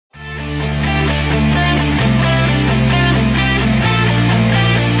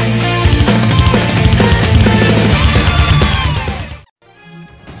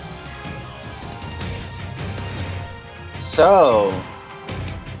So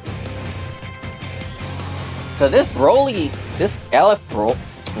this Broly, this Ultra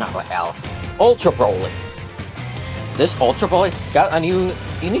Broly. This Ultra Broly got a new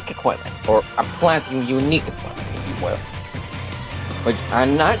unique equipment, or a planting unique equipment, if you will. Which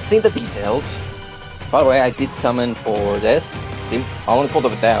I'm not seeing the details. By the way, I did summon for this. I only pulled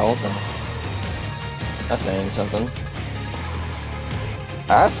up a Vidal, so that's saying something.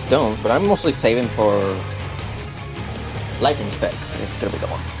 I have stones, but I'm mostly saving for Legends Fest. This is gonna be the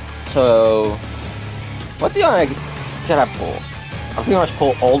one. So, what do I pull? I pretty much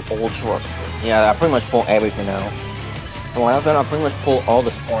pull all Ultras. Yeah, I pretty much pull everything now. For the last bit, I pretty much pull all the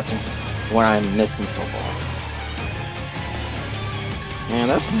Sparking when I'm missing so far. Man,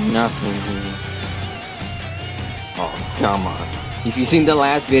 that's nothing here. Oh, come on. If you've seen the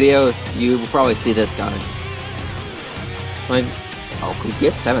last video, you will probably see this guy. Like, oh, could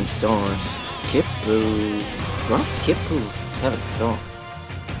get 7 stars. Kipu. Rough Kipu, 7 stars.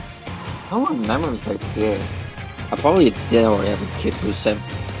 How many memories right there? I probably did already have a Kipu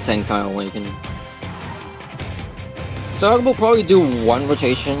Senkai Awakening. So I will probably do 1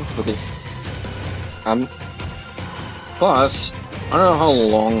 rotation because plus, I don't know how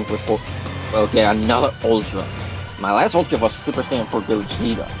long before we'll get another Ultra. My last Ultra was Super Saiyan for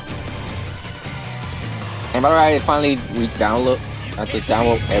Gogeta. And by the way, I finally I had to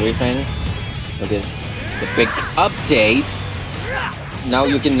download everything because the big update. Now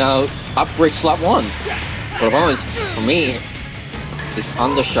you can upgrade slot 1. But the problem is, for me, it's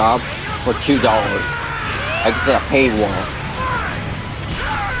on the shop for $2. I can say a paywall.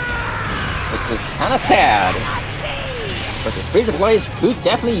 Which is kinda sad. But the free to players could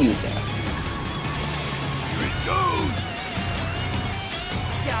definitely use that.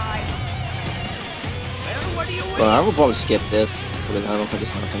 But I will probably skip this because I don't think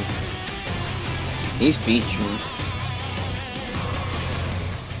it's nothing. He's featuring.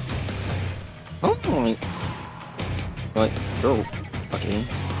 Oh my. But oh, okay.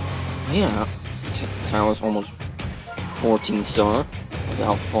 Yeah. Tao is almost 14 star.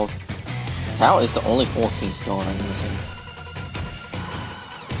 Tao is the only 14 star I'm missing.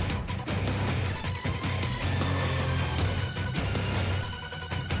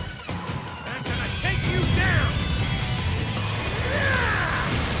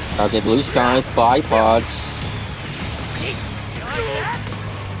 Okay, Blue Sky, 5 pods.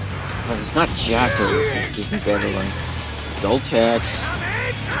 Oh, it's not Jackal. It gives me better like Doltex.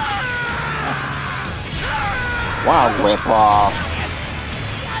 Wow, rip off.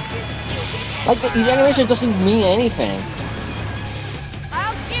 Like these animations doesn't mean anything.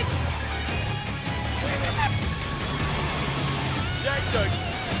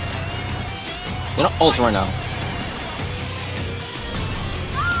 You're not Ultra right now.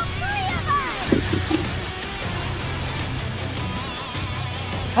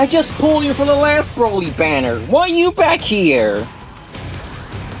 I just pulled you from the last Broly banner. Why are you back here?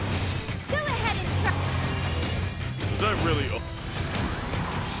 Go ahead and try. Is that really?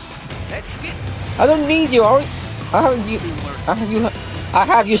 Let's get. I don't need you. I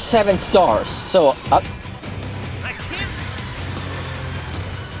have you 7 stars. So I can't.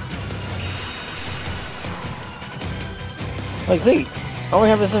 like see, I only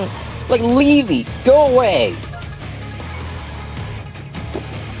have this. Like Levy, go away.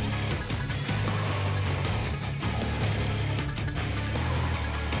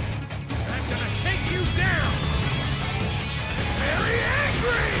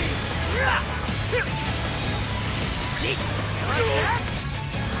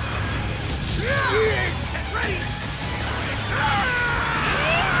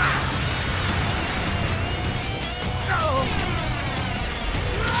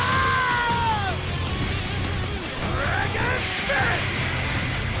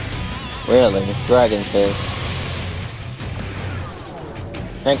 Really? Dragon Fist.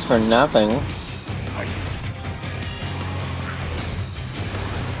 Thanks for nothing.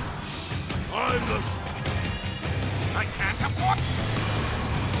 I can't afford.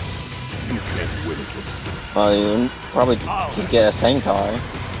 You can't win against me. Well, you probably should get a Senkai.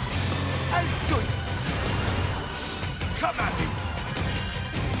 I should. Come at me.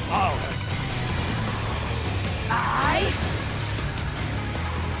 Oh.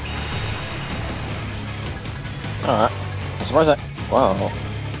 Alright. I'm surprised that. Wow.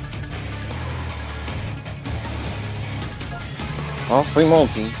 Oh, free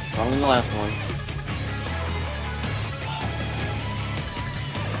multi. Probably the last one.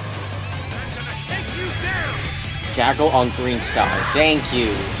 Jackal on Green Sky. Thank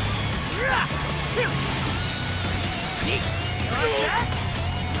you.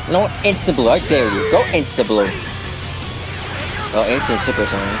 No, Insta Blue. I dare you. Go Insta Blue. Well, Instant Super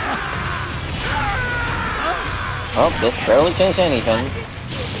Sonic. Oh, this barely changed anything.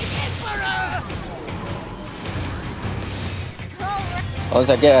 Unless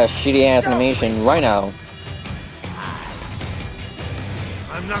I get a shitty ass animation right now.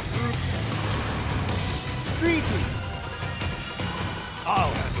 I'm not through. Greetings.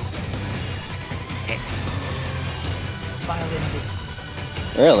 I'll handle it. Violin this.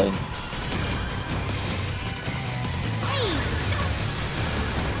 Really?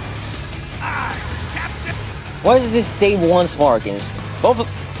 Captain. What is this Day 1 Sparkins? Both of...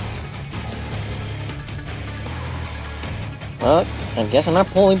 Well, I guess I'm not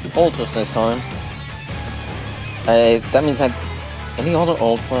pulling Ultras this time. That means that any other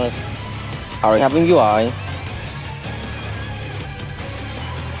Ultras I already have in UI.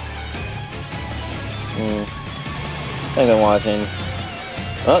 Thank you for watching.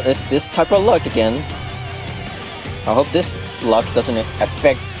 Well, it's this type of luck again. I hope this luck doesn't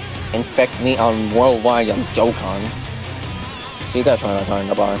infect me on worldwide on Dokkan. See you guys another time.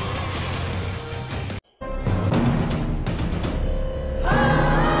 Bye bye.